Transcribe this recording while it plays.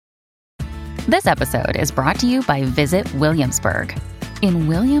This episode is brought to you by Visit Williamsburg. In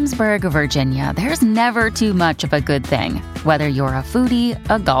Williamsburg, Virginia, there's never too much of a good thing. Whether you're a foodie,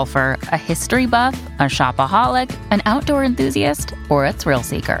 a golfer, a history buff, a shopaholic, an outdoor enthusiast, or a thrill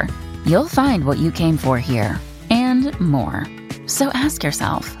seeker, you'll find what you came for here and more. So ask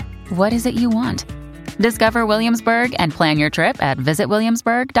yourself, what is it you want? Discover Williamsburg and plan your trip at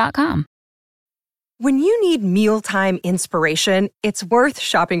visitwilliamsburg.com. When you need mealtime inspiration, it's worth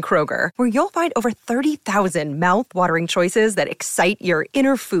shopping Kroger, where you'll find over 30,000 mouth-watering choices that excite your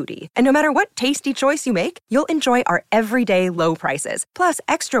inner foodie. And no matter what tasty choice you make, you'll enjoy our everyday low prices, plus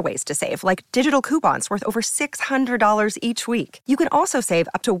extra ways to save, like digital coupons worth over $600 each week. You can also save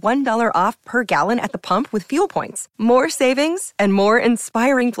up to $1 off per gallon at the pump with fuel points. More savings and more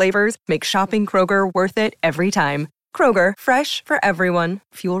inspiring flavors make shopping Kroger worth it every time. Kroger, fresh for everyone.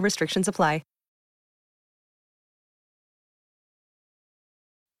 Fuel restrictions apply.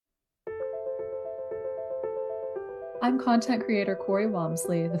 I'm content creator Corey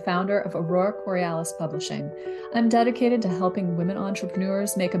Walmsley, the founder of Aurora Borealis Publishing. I'm dedicated to helping women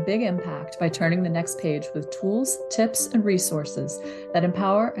entrepreneurs make a big impact by turning the next page with tools, tips, and resources that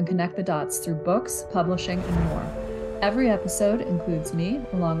empower and connect the dots through books, publishing, and more. Every episode includes me,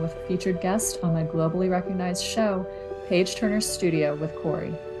 along with a featured guest on my globally recognized show, Page Turner Studio with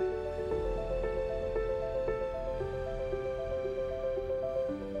Corey.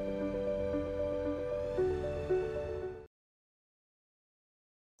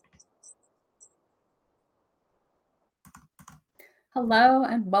 Hello,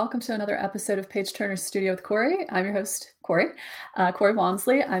 and welcome to another episode of Page Turner Studio with Corey. I'm your host, Corey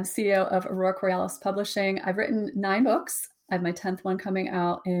Walmsley. I'm CEO of Aurora Borealis Publishing. I've written 9 books. I have my 10th one coming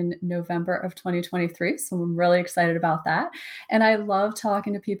out in November of 2023, so I'm really excited about that. And I love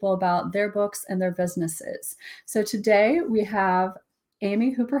talking to people about their books and their businesses. So today we have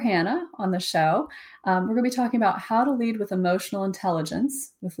Amy Hooper Hanna on the show. We're going to be talking about how to lead with emotional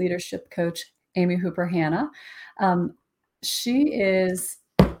intelligence with leadership coach Amy Hooper Hanna. She is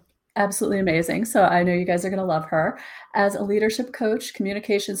absolutely amazing. So I know you guys are going to love her. As a leadership coach,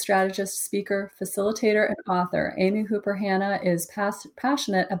 communication strategist, speaker, facilitator, and author, Amy Hooper Hanna is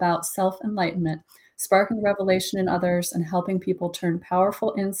passionate about self-enlightenment, sparking revelation in others, and helping people turn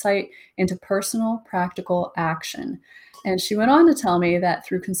powerful insight into personal, practical action. And she went on to tell me that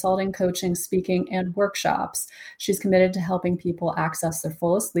through consulting, coaching, speaking, and workshops, she's committed to helping people access their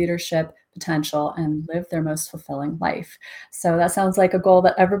fullest leadership potential and live their most fulfilling life. So that sounds like a goal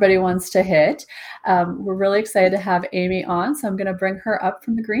that everybody wants to hit. We're really excited to have Amy on, so I'm going to bring her up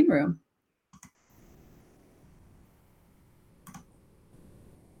from the green room.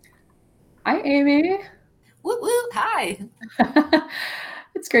 Hi, Amy. Woo woo. Hi.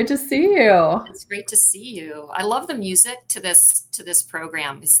 It's great to see you. It's great to see you. I love the music to this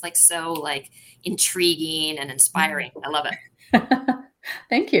program. It's like so like intriguing and inspiring. I love it.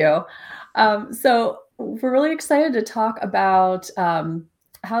 Thank you. So we're really excited to talk about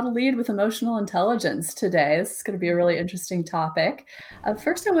how to lead with emotional intelligence today. This is going to be a really interesting topic.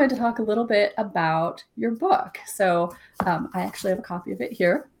 First, I wanted to talk a little bit about your book. So I actually have a copy of it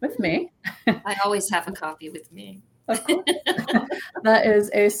here with me. I always have a copy with me. Of course. That is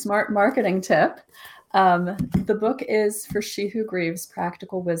a smart marketing tip. The book is For She Who Grieves,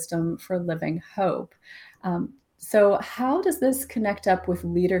 Practical Wisdom for Living Hope. So how does this connect up with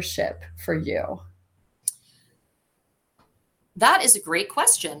leadership for you? That is a great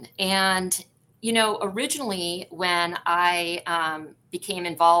question. And, originally when I became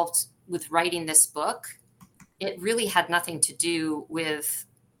involved with writing this book, it really had nothing to do with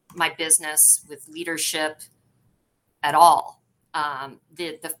my business, with leadership at all.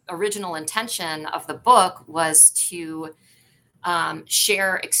 The original intention of the book was to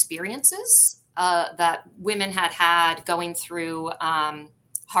share experiences that women had going through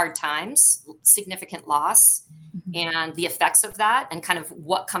hard times, significant loss, and the effects of that, and kind of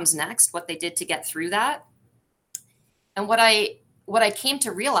what comes next, what they did to get through that. And what I came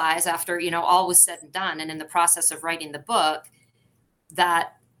to realize after, all was said and done, and in the process of writing the book,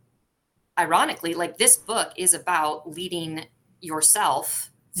 that ironically, like this book is about leading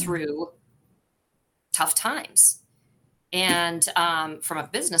yourself through tough times. And from a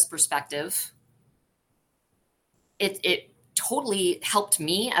business perspective, it totally helped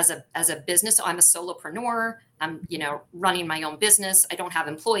me as a business. I'm a solopreneur. I'm, running my own business. I don't have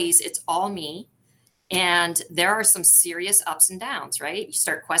employees. It's all me. And there are some serious ups and downs, right? You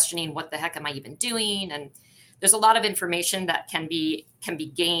start questioning, what the heck am I even doing? And there's a lot of information that can be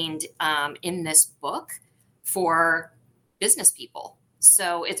gained in this book for business people.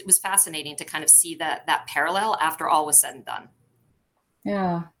 So it was fascinating to kind of see that parallel after all was said and done.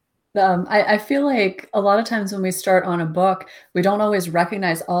 Yeah. I feel like a lot of times when we start on a book, we don't always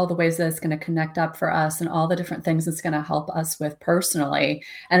recognize all the ways that it's going to connect up for us and all the different things it's going to help us with personally.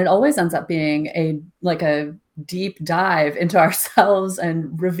 And it always ends up being a deep dive into ourselves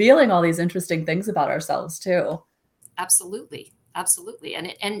and revealing all these interesting things about ourselves too. Absolutely. Absolutely.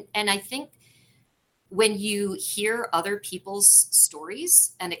 And I think when you hear other people's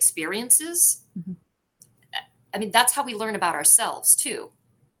stories and experiences, Mhm. I mean, that's how we learn about ourselves too.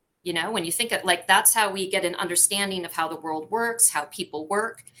 When you think of like, that's how we get an understanding of how the world works, how people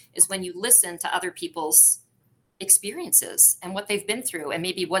work, is when you listen to other people's experiences and what they've been through, and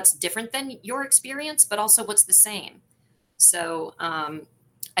maybe what's different than your experience, but also what's the same. So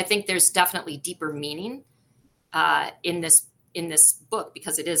I think there's definitely deeper meaning in this book,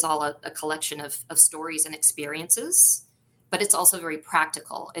 because it is all a collection of stories and experiences, but it's also very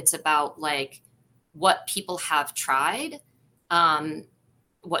practical. It's about like what people have tried,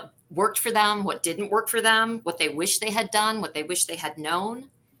 what worked for them, what didn't work for them, what they wish they had done, what they wish they had known.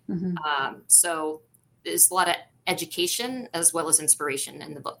 Mhm. So there's a lot of education as well as inspiration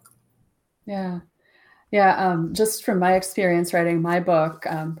in the book. Yeah. Yeah, just from my experience writing my book,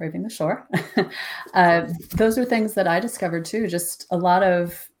 Braving the Shore, those are things that I discovered too. Just a lot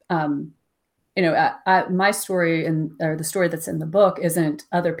of, my story or the story that's in the book isn't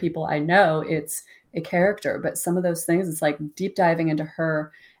other people I know, it's a character. But some of those things, it's like deep diving into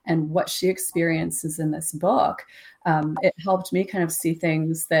her and what she experiences in this book. It helped me kind of see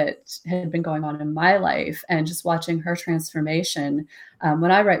things that had been going on in my life and just watching her transformation.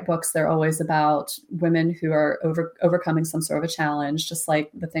 When I write books, they're always about women who are overcoming some sort of a challenge, just like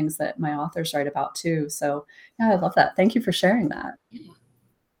the things that my authors write about too. So yeah, I love that. Thank you for sharing that. Yeah.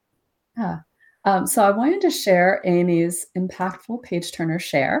 Yeah. So I wanted to share Amy's impactful page turner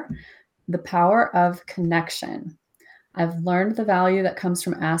share, the power of connection. I've learned the value that comes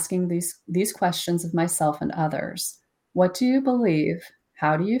from asking these questions of myself and others. What do you believe?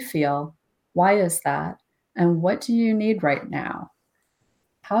 How do you feel? Why is that? And what do you need right now?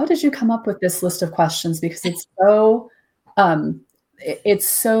 How did you come up with this list of questions? Because um, it's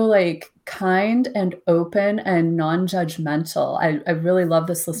so like kind and open and non-judgmental. I really love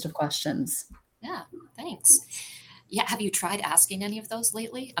this list of questions. Yeah, thanks. Yeah, have you tried asking any of those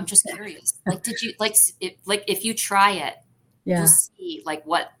lately? I'm just curious. Like, did you like if you try it, you'll Yeah. see like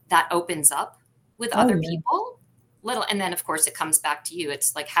what that opens up with Oh other yeah. people. Little, and then of course it comes back to you.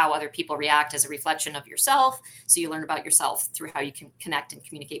 It's like how other people react as a reflection of yourself. So you learn about yourself through how you can connect and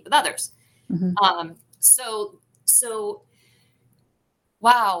communicate with others. Mhm. So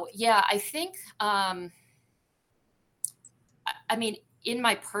wow, yeah, I think I mean, in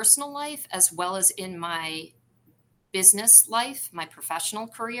my personal life as well as in my business life, my professional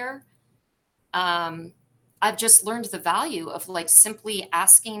career, um, I've just learned the value of like simply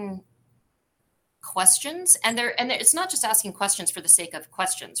asking questions. It's not just asking questions for the sake of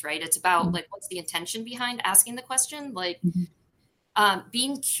questions, right? It's about Mhm. like what's the intention behind asking the question, like Mhm.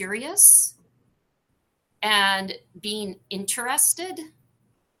 being curious and being interested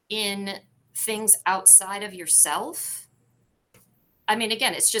in things outside of yourself. I mean,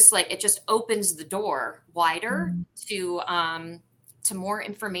 again, it's just like it just opens the door wider Mhm. to more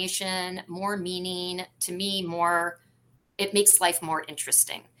information, more meaning, to me, more. It makes life more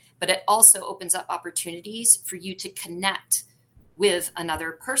interesting, but it also opens up opportunities for you to connect with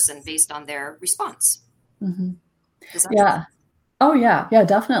another person based on their response. Mhm. Does that make sense? Yeah. Oh, yeah. Yeah,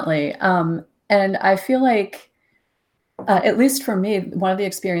 definitely. And I feel like, at least for me, one of the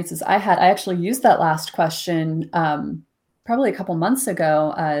experiences I had, I actually used that last question, probably a couple months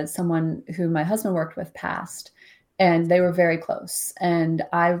ago. Someone who my husband worked with passed, and they were very close. And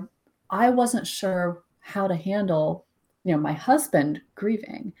I wasn't sure how to handle, my husband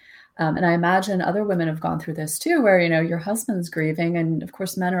grieving. And I imagine other women have gone through this too, where, your husband's grieving, and of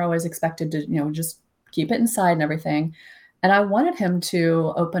course, men are always expected to, just keep it inside and everything. And I wanted him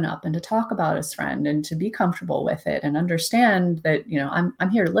to open up and to talk about his friend and to be comfortable with it and understand that, I'm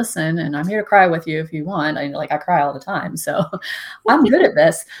here to listen and I'm here to cry with you if you want. I cry all the time. So I'm good at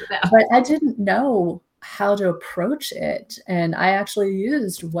this. Yeah. But I didn't know how to approach it. And I actually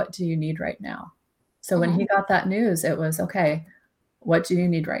used, what do you need right now? So when Mhm. he got that news, it was, okay, what do you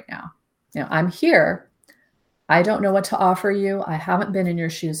need right now? I'm here. I don't know what to offer you. I haven't been in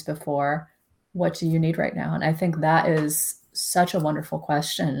your shoes before. What do you need right now? And I think that is such a wonderful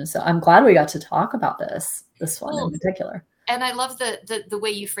question. So I'm glad we got to talk about this one in Well, particular. and I love the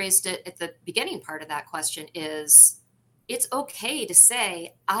way you phrased it at the beginning part of that question is it's okay to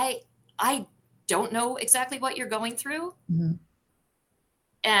say, I don't know exactly what you're going through. Mhm.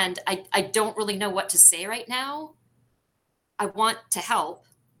 And I don't really know what to say right now. I want to help.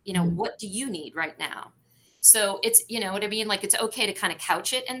 What do you need right now? So it's, you know what I mean? Like, it's okay to kind of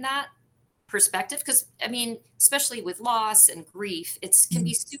couch it in that perspective. Because I mean, especially with loss and grief, it can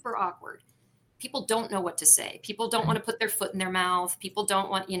be super awkward. People don't know what to say. People don't want to put their foot in their mouth. People don't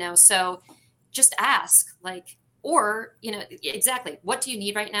want, so just ask, like, or, exactly, what do you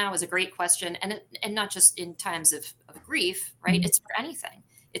need right now is a great question. And not just in times of grief, right? It's for anything.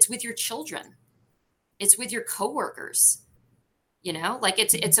 It's with your children. It's with your coworkers, like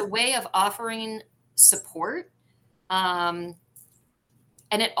it's a way of offering support. And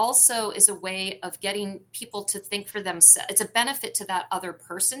it also is a way of getting people to think for themselves. It's a benefit to that other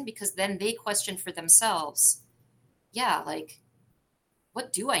person, because then they question for themselves. Yeah. Like,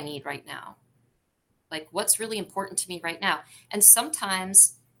 what do I need right now? Like, what's really important to me right now? And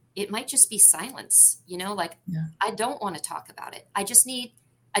sometimes it might just be silence, like, I don't want to talk about it. I just need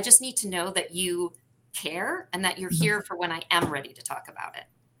to know that you care and that you're here for when I am ready to talk about it.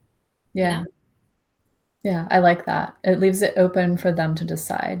 Yeah. Yeah. I like that. It leaves it open for them to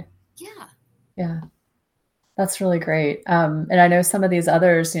decide. Yeah. Yeah. That's really great. And I know some of these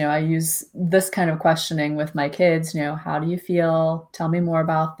others, I use this kind of questioning with my kids, how do you feel? Tell me more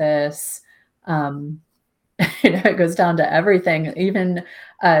about this. It goes down to everything, even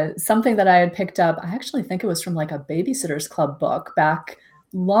something that I had picked up. I actually think it was from like a Babysitter's Club book back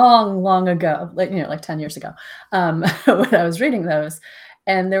long, long ago, like 10 years ago, when I was reading those.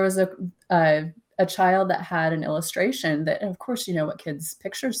 And there was a child that had an illustration that, of course, what kids'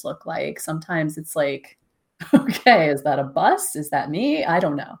 pictures look like. Sometimes it's like, okay, is that a bus? Is that me? I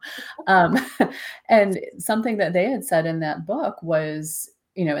don't know. And something that they had said in that book was,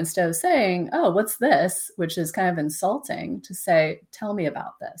 instead of saying, oh, what's this? Which is kind of insulting, to say, tell me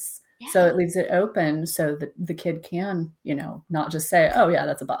about this. Yeah. So it leaves it open so that the kid can, not just say, oh yeah,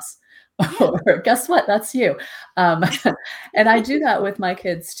 that's a bus. Yeah. Or guess what? That's you. And I do that with my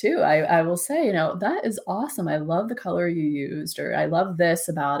kids too. I will say, that is awesome. I love the color you used, or I love this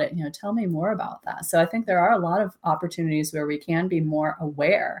about it. Tell me more about that. So I think there are a lot of opportunities where we can be more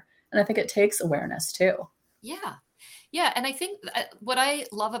aware. And I think it takes awareness too. Yeah. Yeah. And I think what I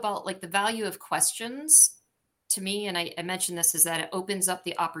love about like the value of questions to me, and I mentioned this, is that it opens up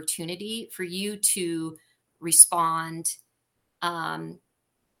the opportunity for you to respond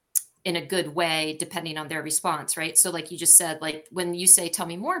in a good way, depending on their response, right? So like you just said, like when you say, tell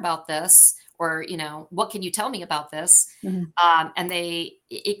me more about this, or, what can you tell me about this? Mm-hmm. And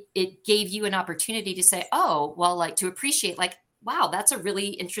it gave you an opportunity to say, oh, well, like to appreciate, like, wow, that's a really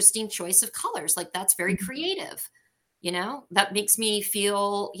interesting choice of colors. Like that's very mm-hmm. creative. That makes me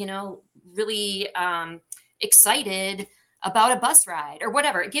feel, really excited about a bus ride or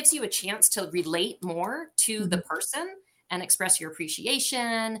whatever. It gives you a chance to relate more to mm-hmm. the person and express your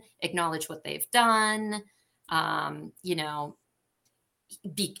appreciation, acknowledge what they've done,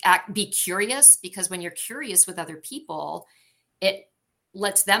 be curious, because when you're curious with other people, it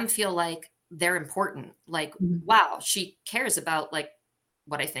lets them feel like they're important. Like, mm-hmm. wow, she cares about like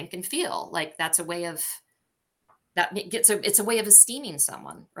what I think and feel. Like that's a way of it's a way of esteeming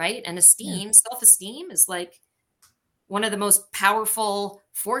someone, right? And self-esteem is like one of the most powerful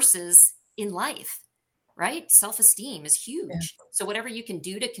forces in life. Right? Self-esteem is huge. Yeah. So whatever you can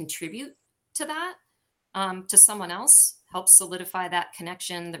do to contribute to that, to someone else, helps solidify that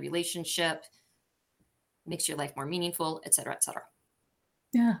connection, the relationship, makes your life more meaningful, et cetera, et cetera.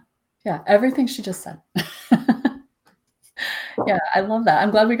 Yeah. Yeah. Everything she just said. Yeah. I love that. I'm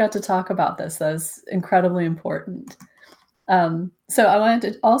glad we got to talk about this. That's incredibly important. So I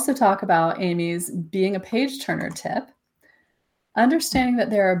wanted to also talk about Amy's being a page turner tip. Understanding that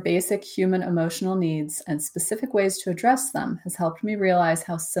there are basic human emotional needs and specific ways to address them has helped me realize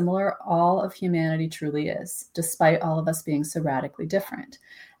how similar all of humanity truly is, despite all of us being so radically different.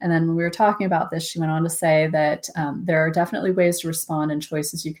 And then when we were talking about this, she went on to say that there are definitely ways to respond and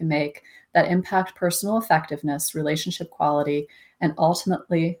choices you can make that impact personal effectiveness, relationship quality, and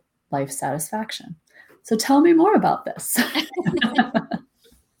ultimately life satisfaction. So tell me more about this.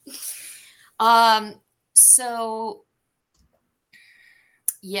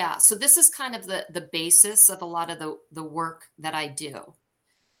 Yeah. So this is kind of the basis of a lot of the work that I do.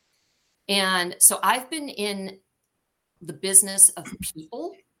 And so I've been in the business of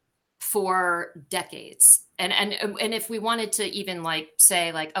people for decades. And if we wanted to even like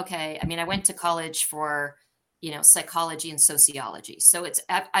say like, okay, I mean, I went to college for, psychology and sociology. So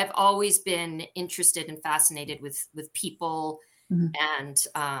I've always been interested and fascinated with people mm-hmm. and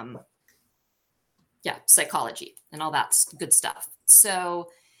psychology and all that good stuff. So,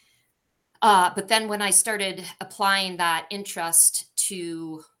 but then when I started applying that interest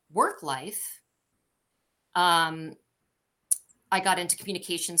to work life, I got into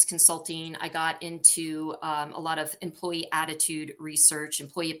communications consulting. I got into a lot of employee attitude research,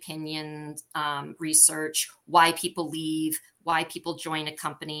 employee opinion research, why people leave, why people join a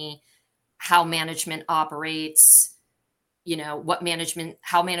company, how management operates,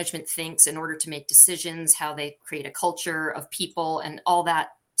 how management thinks in order to make decisions, how they create a culture of people and all that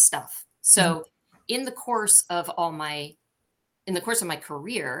stuff. So in the course of my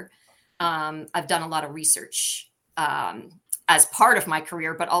career, I've done a lot of research as part of my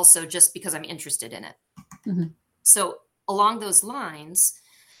career, but also just because I'm interested in it. Mm-hmm. So along those lines,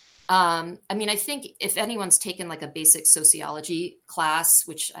 I think if anyone's taken like a basic sociology class,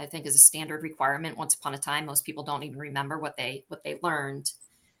 which I think is a standard requirement once upon a time, most people don't even remember what they learned.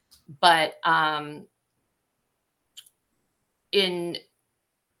 But I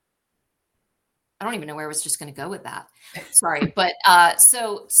don't even know where I was just going to go with that. Sorry. But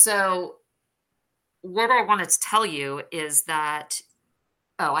so what I wanted to tell you is that,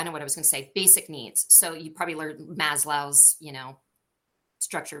 I know what I was going to say, basic needs. So you probably learned Maslow's,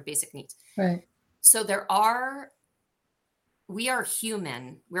 structure of basic needs. Right. So we are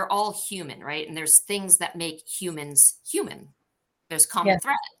human. We're all human, right? And there's things that make humans human. There's common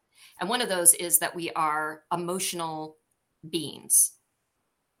thread. And one of those is that we are emotional beings.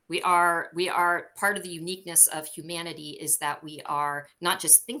 We are part of the uniqueness of humanity is that we are not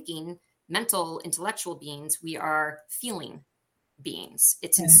just thinking, mental, intellectual beings. We are feeling beings.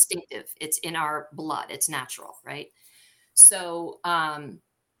 It's instinctive. It's in our blood. It's natural, right? So and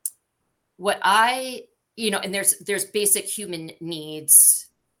there's basic human needs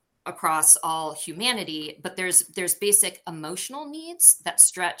across all humanity, but there's basic emotional needs that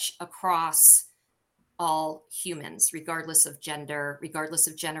stretch across all humans, regardless of gender, regardless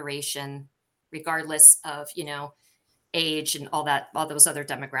of generation, regardless of, age and all those other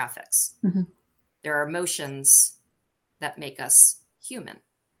demographics. Mm-hmm. There are emotions that make us human,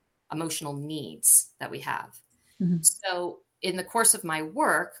 emotional needs that we have. Mm-hmm. So in the course of my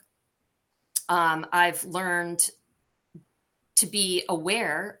work, I've learned to be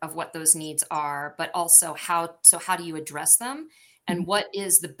aware of what those needs are, but also how do you address them? And what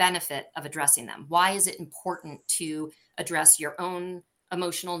is the benefit of addressing them? Why is it important to address your own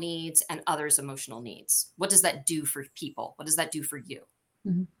emotional needs and others' emotional needs? What does that do for people? What does that do for you?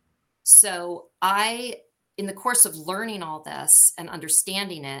 Mm-hmm. So in the course of learning all this and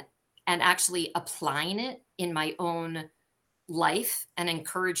understanding it and actually applying it in my own life and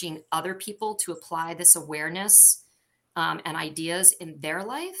encouraging other people to apply this awareness and ideas in their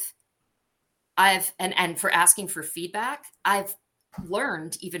life, and for asking for feedback, I've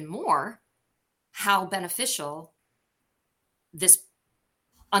learned even more how beneficial this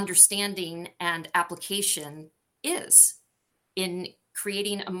understanding and application is in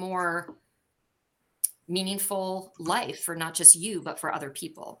creating a more meaningful life for not just you, but for other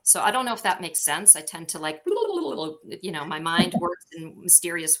people. So I don't know if that makes sense. I tend to my mind works in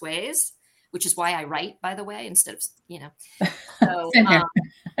mysterious ways, which is why I write, by the way, instead of, so,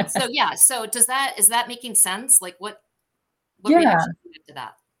 so is that making sense? Like what reaction do you have to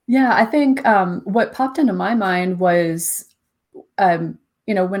that? Yeah, I think what popped into my mind was, when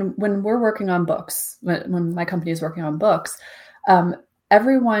we're working on books, when my company is working on books,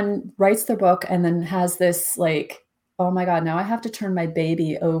 everyone writes their book and then has this like, oh my God, now I have to turn my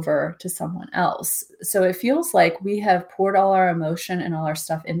baby over to someone else. So it feels like we have poured all our emotion and all our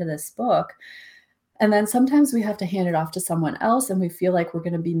stuff into this book. And then sometimes we have to hand it off to someone else and we feel like we're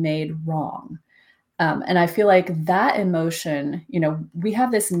going to be made wrong. And I feel like that emotion, we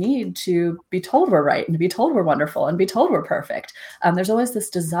have this need to be told we're right and to be told we're wonderful and be told we're perfect. There's always this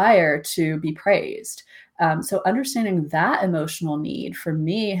desire to be praised. So understanding that emotional need for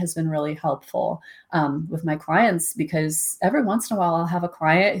me has been really helpful with my clients, because every once in a while I'll have a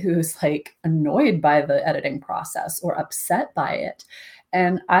client who's like annoyed by the editing process or upset by it.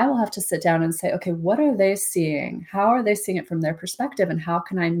 And I will have to sit down and say, okay, what are they seeing? How are they seeing it from their perspective? And how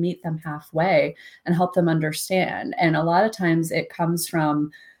can I meet them halfway and help them understand? And a lot of times it comes from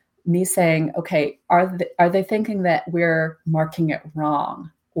me saying, okay, are they thinking that we're marking it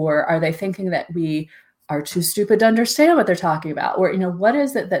wrong? Or are they thinking that we are too stupid to understand what they're talking about? Or, what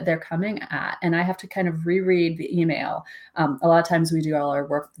is it that they're coming at? And I have to kind of reread the email. A lot of times we do all our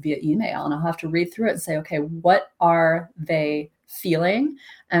work via email, and I'll have to read through it and say, okay, what are they feeling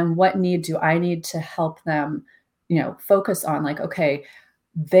and what need do I need to help them, focus on? Like, okay,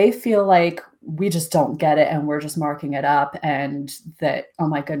 they feel like we just don't get it and we're just marking it up and that, oh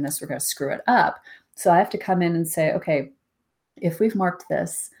my goodness, we're going to screw it up. So I have to come in and say, okay, if we've marked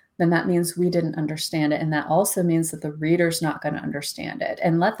this, then that means we didn't understand it. And that also means that the reader's not going to understand it,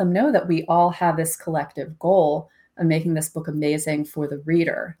 and let them know that we all have this collective goal of making this book amazing for the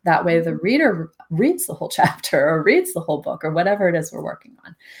reader. That way the reader reads the whole chapter or reads the whole book or whatever it is we're working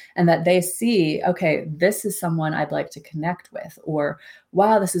on, and that they see, okay, this is someone I'd like to connect with, or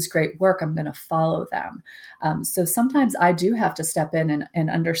wow, this is great work, I'm going to follow them. So sometimes I do have to step in and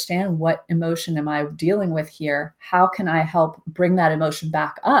understand, what emotion am I dealing with here? How can I help bring that emotion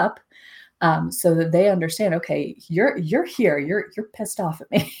back up? So that they understand, okay, you're here, you're pissed off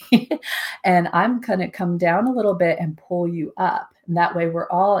at me, and I'm going to come down a little bit and pull you up. And that way we're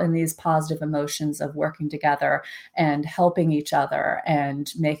all in these positive emotions of working together and helping each other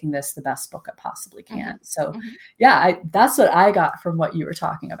and making this the best book it possibly can. So yeah, that's what I got from what you were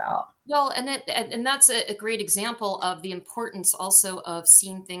talking about. Well, and that's a great example of the importance also of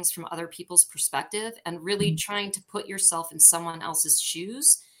seeing things from other people's perspective and really trying to put yourself in someone else's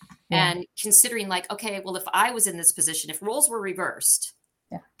shoes. Yeah. And considering like, okay, well, if I was in this position, if roles were reversed,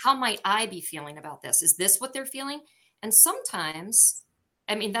 how might I be feeling about this? Is this what they're feeling? And sometimes,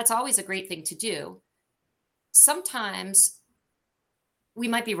 I mean, that's always a great thing to do. Sometimes we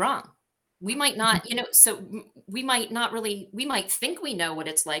might be wrong. We might not, so we might not really, we might think we know what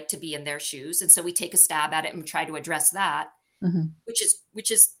it's like to be in their shoes. And so we take a stab at it and try to address that,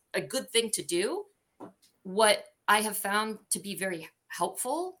 which is a good thing to do. What I have found to be very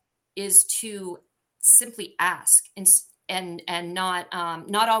helpful is to simply ask and not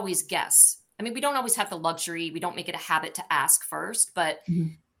always guess. I mean, we don't always have the luxury. We don't make it a habit to ask first, but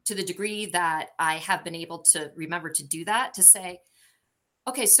to the degree that I have been able to remember to do that, to say,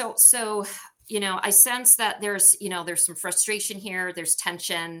 okay, so, I sense that there's some frustration here. There's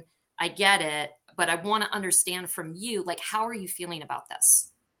tension. I get it, but I want to understand from you, like, how are you feeling about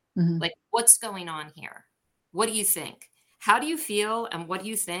this? Like, what's going on here? What do you think? How do you feel? And what do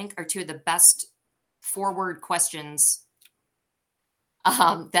you think are two of the best forward questions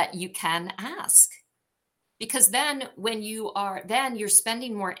that you can ask? Because then you're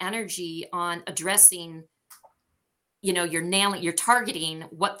spending more energy on addressing, you're targeting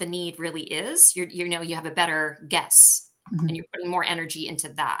what the need really is. You have a better guess and you're putting more energy into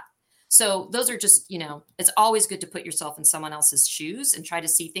that. So those are just, it's always good to put yourself in someone else's shoes and try to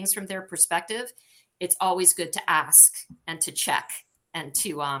see things from their perspective. It's always good to ask and to check and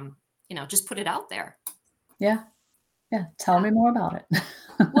to, just put it out there. Yeah. Yeah. Tell me more about it.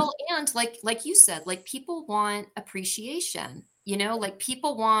 Well, and like you said, like people want appreciation, like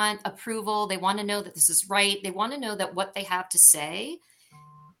people want approval. They want to know that this is right. They want to know that what they have to say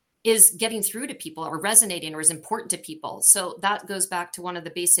is getting through to people or resonating or is important to people. So that goes back to one of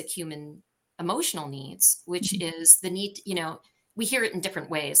the basic human emotional needs, which is the need, we hear it in different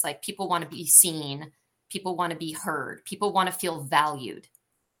ways. Like people want to be seen, people want to be heard, people want to feel valued.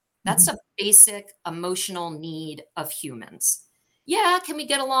 That's a basic emotional need of humans. Yeah, can we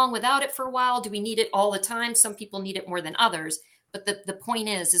get along without it for a while? Do we need it all the time? Some people need it more than others. But the point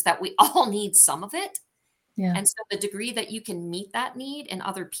is that we all need some of it. Yeah. And so the degree that you can meet that need in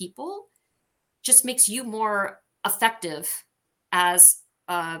other people just makes you more effective as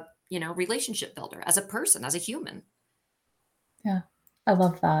a, relationship builder, as a person, as a human. Yeah, I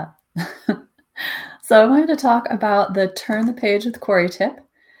love that. So I wanted to talk about the Turn the Page with Corey tip.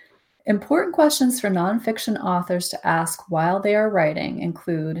 Important questions for nonfiction authors to ask while they are writing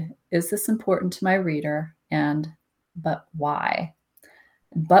include, is this important to my reader? And, but why?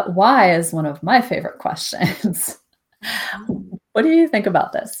 But why is one of my favorite questions. What do you think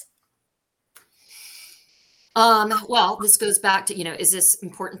about this? Well, this goes back to, is this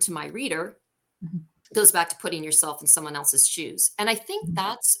important to my reader? Goes back to putting yourself in someone else's shoes. And I think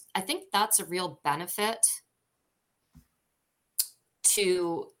that's a real benefit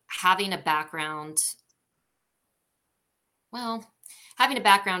to having a background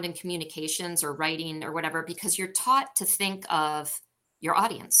in communications or writing or whatever, because you're taught to think of your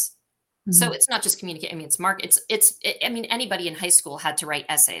audience. So it's not just communicate. I mean, it's anybody in high school had to write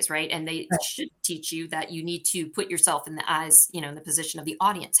essays, right? And they should teach you that you need to put yourself in the eyes, in the position of the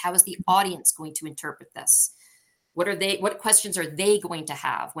audience. How is the audience going to interpret this? What questions are they going to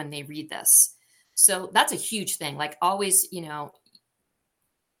have when they read this? So that's a huge thing. Like always,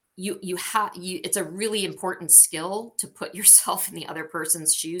 it's a really important skill to put yourself in the other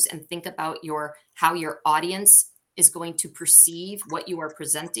person's shoes and think about how your audience is going to perceive what you are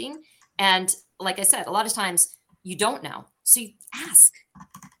presenting. And like I said, a lot of times you don't know. So you ask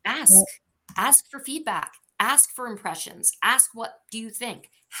for feedback, ask for impressions, ask, what do you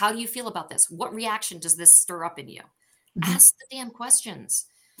think? How do you feel about this? What reaction does this stir up in you? Ask the damn questions.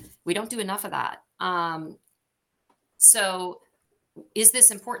 We don't do enough of that. So is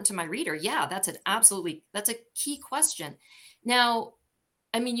this important to my reader? Yeah, that's a key question. Now,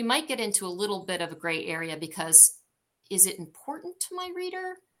 I mean, you might get into a little bit of a gray area because is it important to my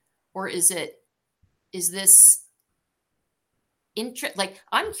reader, or is this like,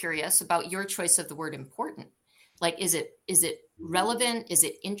 I'm curious about your choice of the word important. Like, is it relevant? Is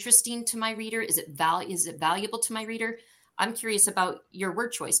it interesting to my reader? Is it valuable to my reader? I'm curious about your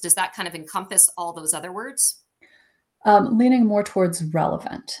word choice. Does that kind of encompass all those other words? Leaning more towards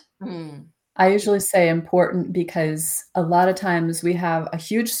relevant. I usually say important because a lot of times we have a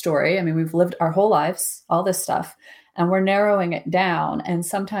huge story. I mean, we've lived our whole lives, all this stuff, and we're narrowing it down. And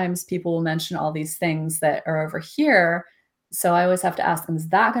sometimes people will mention all these things that are over here. So I always have to ask them, is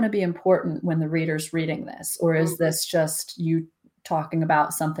that going to be important when the reader's reading this? Or is this just you talking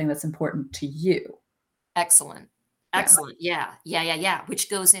about something that's important to you? Excellent. Excellent. Yeah. Which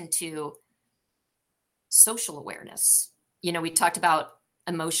goes into social awareness. We talked about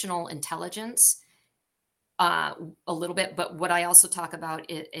emotional intelligence a little bit, but what I also talk about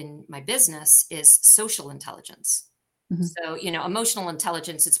in my business is social intelligence. So, emotional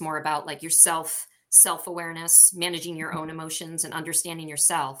intelligence, it's more about like your self-awareness, managing your own emotions and understanding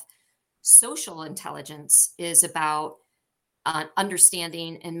yourself. Social intelligence is about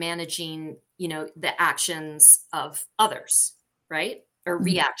understanding and managing, the actions of others, right? Or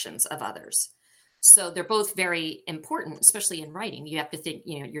reactions of others. So they're both very important, especially in writing. You have to think,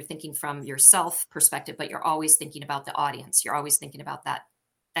 you're thinking from your self perspective, but you're always thinking about the audience. You're always thinking about that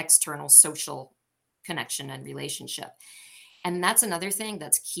external social connection and relationship. And that's another thing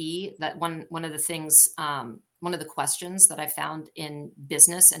that's key. That one of the things, one of the questions that I found in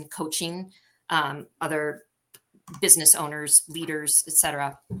business and coaching other business owners, leaders,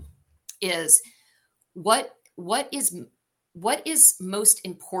 etc., is what is most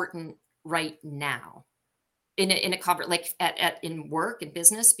important right now in a like in work and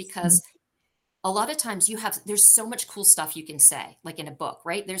business, because a lot of times there's so much cool stuff you can say, like in a book,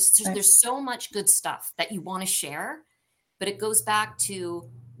 right? There's so much good stuff that you want to share, but it goes back to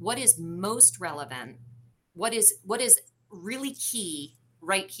what is most relevant, what is really key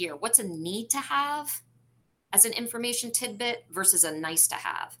right here, what's a need to have as an information tidbit versus a nice to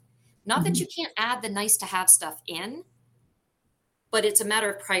have. Not that you can't add the nice to have stuff in, but it's a matter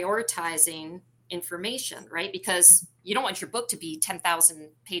of prioritizing information, right? Because you don't want your book to be 10,000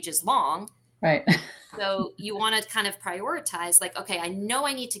 pages long. Right. So you want to kind of prioritize, like, okay, I know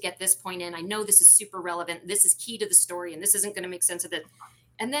I need to get this point in. I know this is super relevant. This is key to the story, and this isn't going to make sense of it.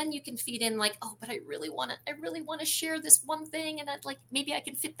 And then you can feed in like, oh, but I really want to share this one thing, and I'd like, maybe I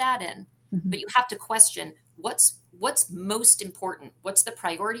can fit that in. But you have to question what's most important. What's the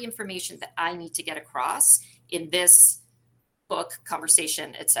priority information that I need to get across in this book,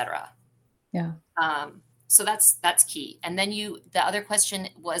 conversation, etc. Yeah. So that's key. And then the other question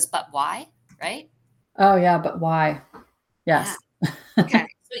was, but why, right? Oh yeah, but why? Yes. Yeah. Okay.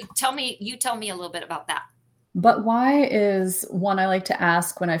 So tell me a little bit about that. But why is one I like to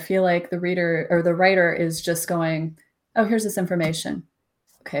ask when I feel like the reader or the writer is just going, oh, here's this information.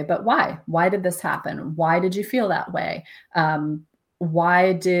 Okay, but why? Why did this happen? Why did you feel that way?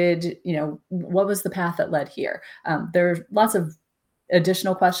 Why did, what was the path that led here? There are lots of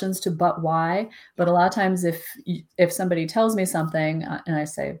additional questions to but why, but a lot of times if somebody tells me something and I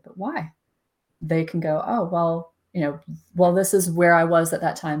say, but why? They can go, oh, well, this is where I was at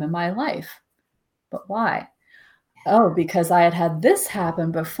that time in my life. But why? Oh, because I had this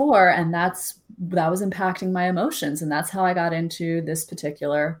happen before, and that was impacting my emotions, and that's how I got into this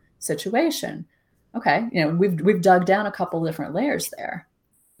particular situation. Okay, we've dug down a couple different layers there.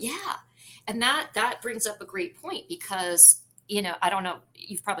 Yeah, and that brings up a great point, because I don't know,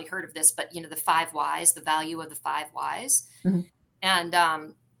 you've probably heard of this, but the 5 whys, the value of the 5 whys,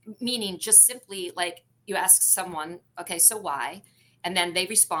 and meaning just simply like you ask someone, okay, so why, and then they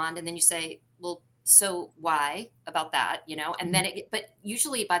respond, and then you say, well, so why about that, and then but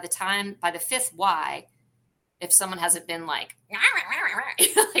usually by the 5th why, if someone hasn't been like,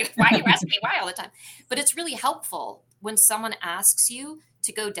 like, why are you asking me why all the time? But it's really helpful when someone asks you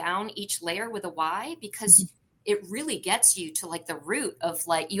to go down each layer with a why, because it really gets you to like the root of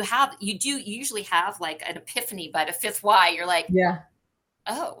like, you usually have like an epiphany by the 5th why. You're like, yeah,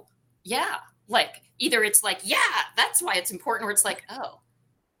 oh yeah, like either it's like, yeah, that's why it's important, or it's like, oh,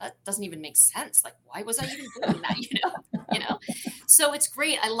 that doesn't even make sense. Like, why was I even doing that? So it's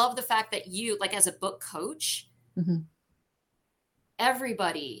great. I love the fact that you, like, as a book coach,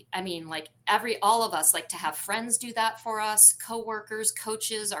 everybody, I mean, like all of us like to have friends do that for us, coworkers,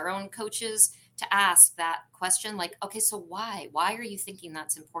 coaches, our own coaches, to ask that question. Like, okay, so why are you thinking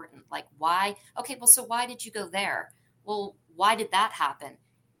that's important? Like, why? Okay, well, so why did you go there? Well, why did that happen?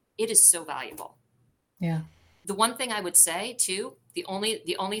 It is so valuable. Yeah. The one thing I would say too, the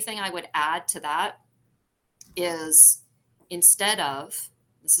only thing I would add to that is instead of,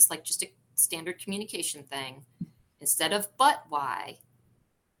 this is like just a standard communication thing, instead of but why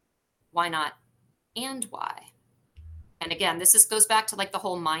not and why? And again, this goes back to like the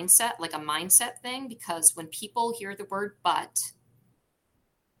whole mindset, like a mindset thing, because when people hear the word but,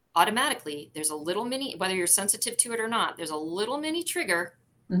 automatically there's a little mini, whether you're sensitive to it or not, there's a little mini trigger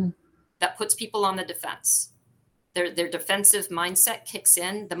that puts people on the defense. Their defensive mindset kicks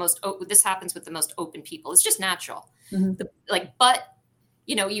in. This happens with the most open people. It's just natural. But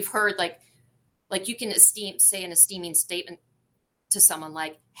you've heard like you can say an esteeming statement to someone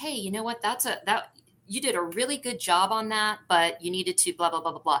like, hey, you know what? You did a really good job on that, but you needed to blah, blah,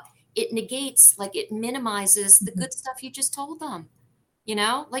 blah, blah, blah. It negates, like it minimizes the good stuff you just told them,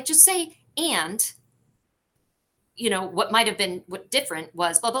 like just say, and, what might've been what different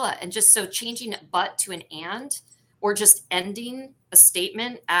was blah, blah, blah. And just so changing but to an and, or just ending a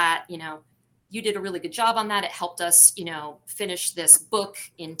statement at, you did a really good job on that. It helped us, finish this book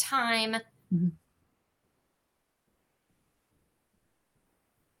in time.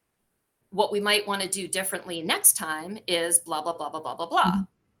 What we might want to do differently next time is blah, blah, blah, blah, blah, blah, blah.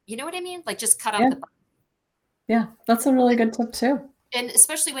 You know what I mean? Like just cut out the but. Yeah, that's a really good tip too. And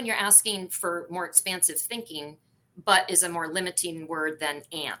especially when you're asking for more expansive thinking, but is a more limiting word than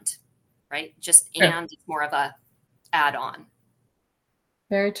and, right? Just and is more of a add-on.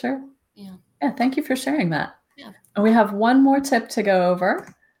 Very true. Yeah. Yeah, thank you for sharing that. Yeah. And we have one more tip to go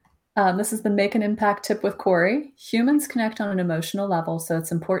over. This is the Make an Impact tip with Corey. Humans connect on an emotional level, so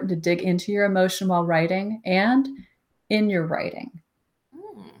it's important to dig into your emotion while writing and in your writing.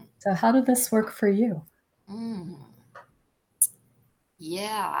 So how did this work for you?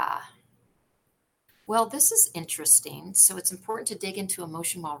 Yeah. Well, this is interesting. So it's important to dig into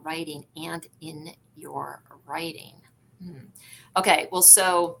emotion while writing and in your writing. Okay. Well,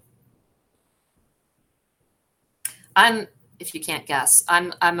 so if you can't guess,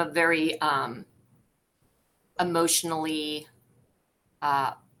 I'm a very emotionally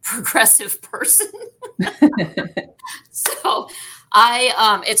progressive person. So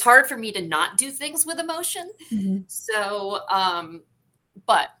it's hard for me to not do things with emotion. So,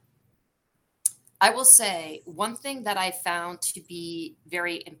 but I will say one thing that I found to be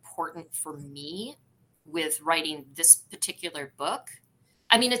very important for me with writing this particular book.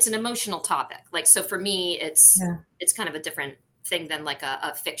 I mean, it's an emotional topic. Like, so for me, it's kind of a different thing than like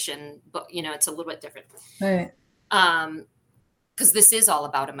a fiction book. It's a little bit different. Right. Because this is all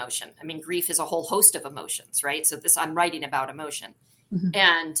about emotion. I mean, grief is a whole host of emotions, right? So I'm writing about emotion.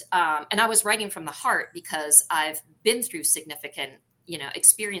 And I was writing from the heart because I've been through significant,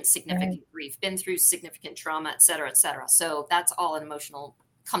 experienced significant grief, been through significant trauma, et cetera, et cetera. So that's all emotional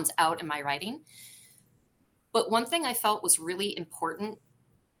comes out in my writing. But one thing I felt was really important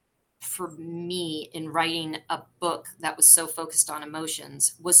for me in writing a book that was so focused on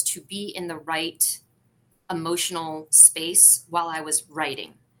emotions was to be in the right emotional space while I was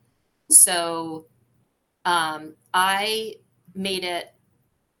writing. So I made it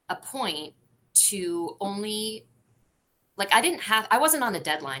a point to only, like, I wasn't on a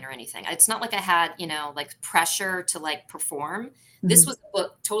deadline or anything. It's not like I had, like pressure to like perform. This was a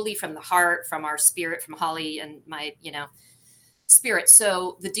book totally from the heart, from our spirit, from Holly and my, spirit.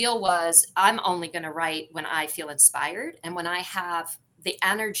 So the deal was I'm only going to write when I feel inspired and when I have the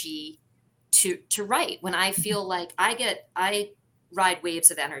energy to write, when I feel like I ride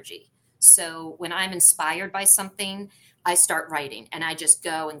waves of energy. So when I'm inspired by something, I start writing and I just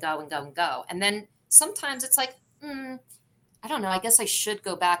go and go and go and go. And then sometimes it's like, I don't know, I guess I should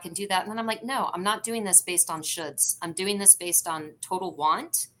go back and do that. And then I'm like, no, I'm not doing this based on shoulds. I'm doing this based on total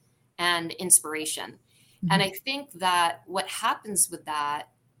want and inspiration. And I think that what happens with that,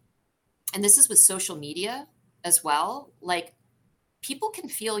 and this is with social media as well, like people can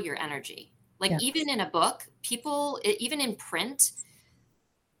feel your energy. Like even in a book, even in print,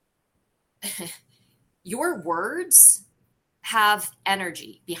 your words have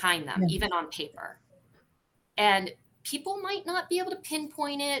energy behind them, even on paper. And people might not be able to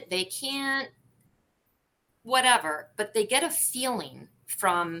pinpoint it. They can't, whatever, but they get a feeling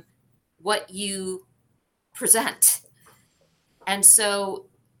from what you present. And so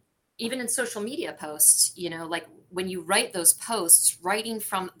even in social media posts, like when you write those posts, writing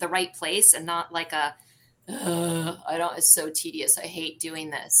from the right place and not like it's so tedious. I hate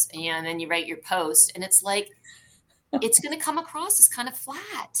doing this. And then you write your post and it's like, it's going to come across as kind of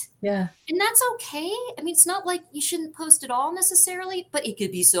flat. Yeah. And that's okay. I mean, it's not like you shouldn't post at all necessarily, but it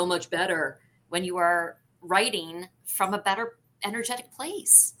could be so much better when you are writing from a better energetic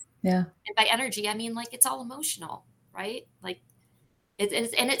place. Yeah. And by energy, I mean, like, it's all emotional, right? Like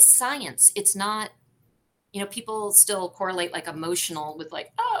it's science. It's not people still correlate like emotional with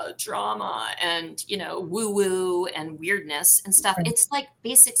like, oh, drama and, woo woo and weirdness and stuff. Right. It's like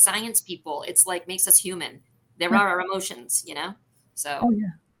basic science, people. It's like makes us human. There Yeah. are our emotions, so. Oh, yeah.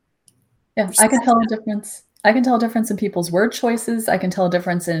 Yeah. I can tell a difference. I can tell a difference in people's word choices. I can tell a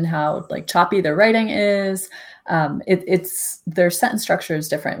difference in how like choppy their writing is. It's their sentence structure is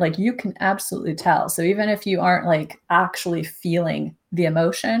different. Like you can absolutely tell. So even if you aren't like actually feeling the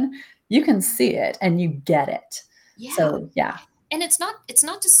emotion, you can see it and you get it. Yeah. So yeah. And it's not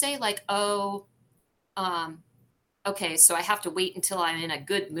to say like, oh, okay, so I have to wait until I'm in a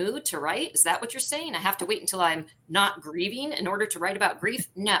good mood to write. Is that what you're saying? I have to wait until I'm not grieving in order to write about grief?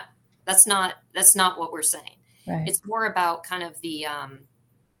 No, that's not what we're saying. Right. It's more about kind of the,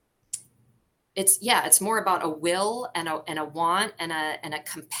 it's more about a will and a want and a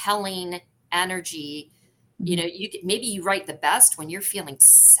compelling energy. Mm-hmm. Maybe you write the best when you're feeling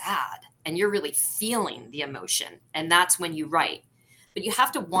sad and you're really feeling the emotion, and that's when you write. But you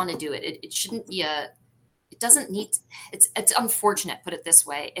have to want to do it. It shouldn't be it doesn't need, it's unfortunate, put it this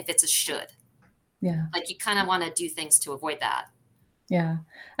way, if it's a should. Yeah. Like you kind of want to do things to avoid that. Yeah.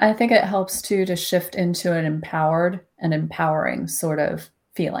 I think it helps too to shift into an empowered and empowering sort of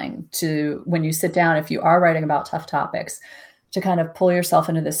feeling to when you sit down, if you are writing about tough topics, to kind of pull yourself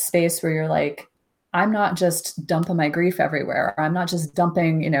into this space where you're like, I'm not just dumping my grief everywhere. Or I'm not just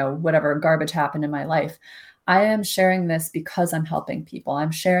dumping, whatever garbage happened in my life. I am sharing this because I'm helping people. I'm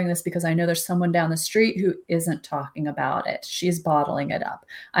sharing this because I know there's someone down the street who isn't talking about it. She's bottling it up.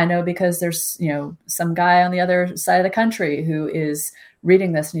 I know because there's, some guy on the other side of the country who is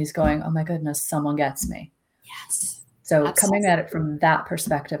reading this and he's going, oh my goodness, someone gets me. Yes. So Absolutely. Coming at it from that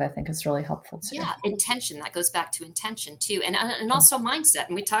perspective, I think is really helpful too. Yeah. Intention. That goes back to intention too. And also mindset.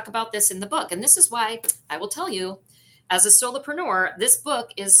 And we talk about this in the book. And this is why I will tell you, as a solopreneur, this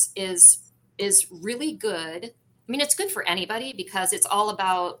book is really good. I mean, it's good for anybody because it's all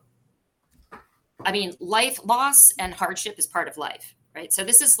about, life, loss and hardship is part of life, right? So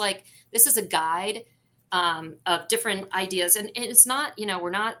this is a guide of different ideas. And it's not,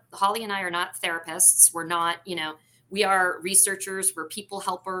 Holly and I are not therapists. We're not, we are researchers, we're people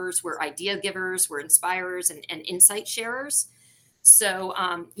helpers, we're idea givers, we're inspirers and insight sharers. So,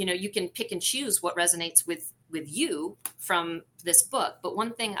 you can pick and choose what resonates with you from this book. But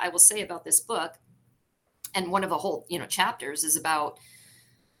one thing I will say about this book, and one of the whole, chapters is about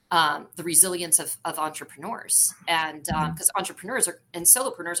the resilience of entrepreneurs. And because entrepreneurs and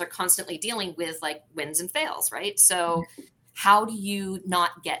solopreneurs are constantly dealing with like wins and fails, right? So how do you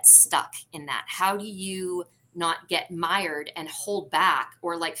not get stuck in that? How do you not get mired and hold back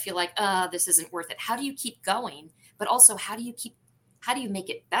or like feel like, this isn't worth it? How do you keep going? But also how do you make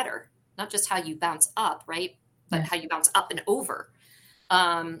it better? Not just how you bounce up, right? But how you bounce up and over.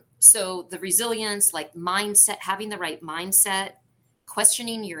 So the resilience, like mindset, having the right mindset,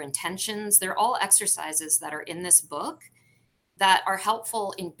 questioning your intentions, they're all exercises that are in this book that are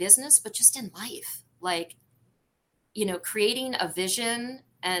helpful in business, but just in life. Like, creating a vision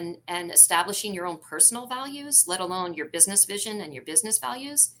and establishing your own personal values, let alone your business vision and your business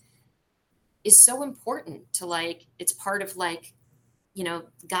values, is so important to like, it's part of like,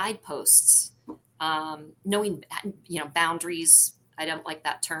 guideposts, knowing, boundaries. I don't like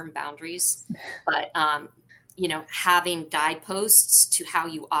that term, boundaries, but, having guideposts to how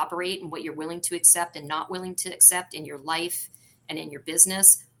you operate and what you're willing to accept and not willing to accept in your life and in your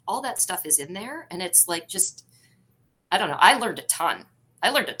business, all that stuff is in there. And it's like, just, I don't know. I learned a ton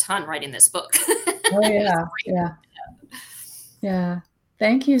writing this book. Oh yeah. Yeah.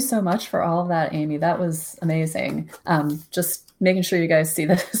 Thank you so much for all of that, Amy. That was amazing. Just making sure you guys see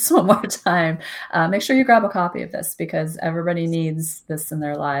this one more time. Make sure you grab a copy of this because everybody needs this in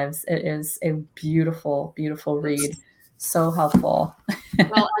their lives. It is a beautiful, beautiful read. So helpful.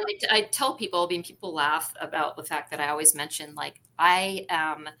 Well, I tell people, people laugh about the fact that I always mention, like, I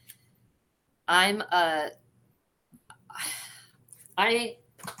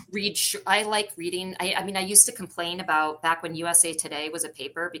like reading. I used to complain about back when USA Today was a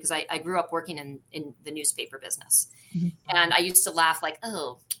paper because I grew up working in the newspaper business. Mm-hmm. And I used to laugh like,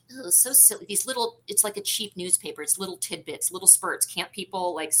 oh, so silly. These little, it's like a cheap newspaper. It's little tidbits, little spurts. Can't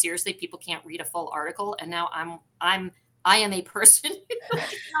people, like, seriously, people can't read a full article. And now I am a person who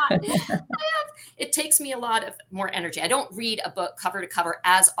it takes me a lot of more energy. I don't read a book cover to cover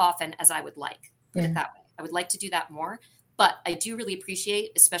as often as I would like. Put it that way. I would like to do that more. But I do really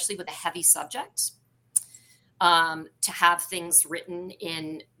appreciate, especially with a heavy subject, to have things written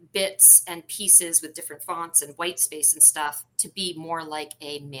in bits and pieces with different fonts and white space and stuff to be more like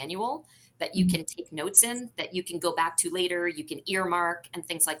a manual that you can take notes in, that you can go back to later, you can earmark and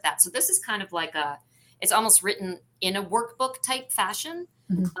things like that. So this is kind of like it's almost written in a workbook type fashion.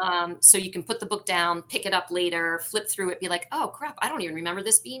 So you can put the book down, pick it up later, flip through it, be like, oh crap, I don't even remember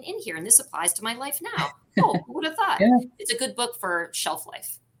this being in here. And this applies to my life now. Oh, who would have thought? Yeah. It's a good book for shelf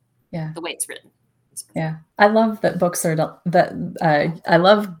life. Yeah. The way it's written. Yeah. I love that books are I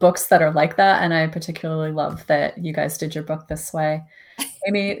love books that are like that. And I particularly love that you guys did your book this way.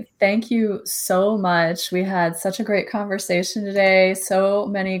 Amy, thank you so much. We had such a great conversation today. So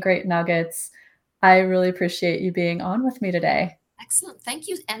many great nuggets. I really appreciate you being on with me today. Excellent. Thank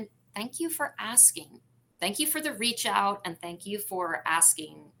you. And thank you for asking. Thank you for the reach out, and thank you for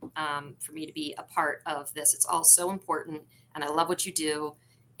asking for me to be a part of this. It's all so important, and I love what you do,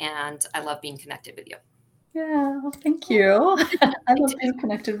 and I love being connected with you. Yeah, well, thank you. I love being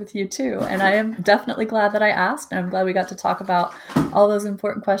connected with you too. And I am definitely glad that I asked. And I'm glad we got to talk about all those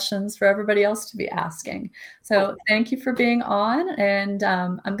important questions for everybody else to be asking. So thank you for being on. And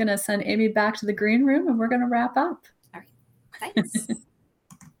I'm going to send Amy back to the green room and we're going to wrap up. All right. Thanks.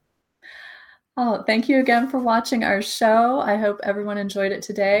 Oh, thank you again for watching our show. I hope everyone enjoyed it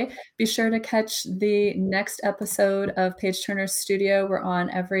today. Be sure to catch the next episode of Page Turner Studio. We're on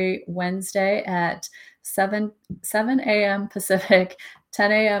every Wednesday at 7 a.m. Pacific,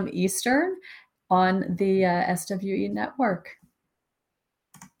 10 a.m. Eastern on the SWE network.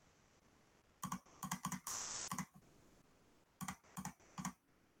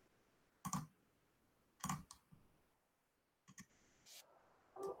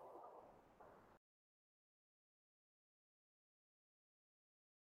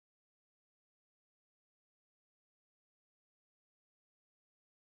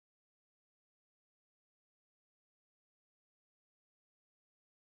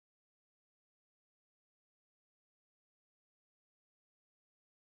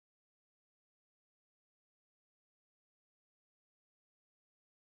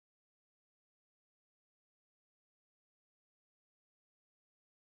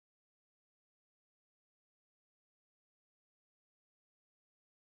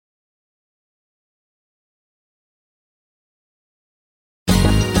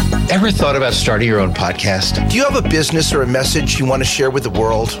 Ever thought about starting your own podcast? Do you have a business or a message you want to share with the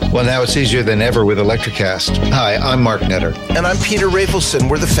world? Well, now it's easier than ever with Electricast. Hi, I'm Mark Netter. And I'm Peter Rafelson.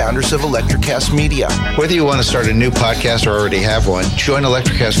 We're the founders of Electricast Media. Whether you want to start a new podcast or already have one, join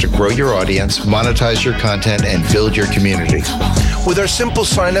Electricast to grow your audience, monetize your content, and build your community. With our simple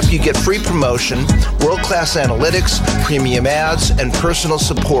sign-up, you get free promotion, world-class analytics, premium ads, and personal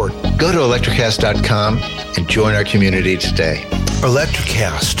support. Go to electricast.com and join our community today.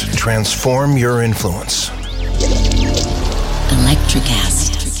 Electricast. Transform your influence. Electricast.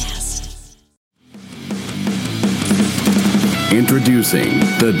 Introducing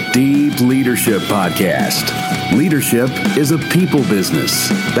the Deep Leadership Podcast. Leadership is a people business.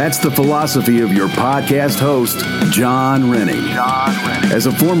 That's the philosophy of your podcast host, John Rennie. As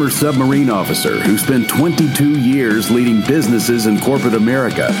a former submarine officer who spent 22 years leading businesses in corporate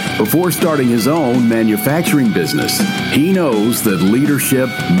America before starting his own manufacturing business, he knows that leadership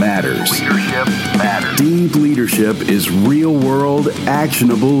matters. Deep Leadership is real-world,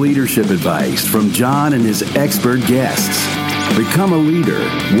 actionable leadership advice from John and his expert guests. Become a leader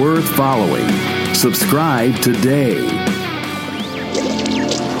worth following. Subscribe today.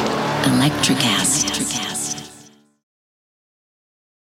 Electricast.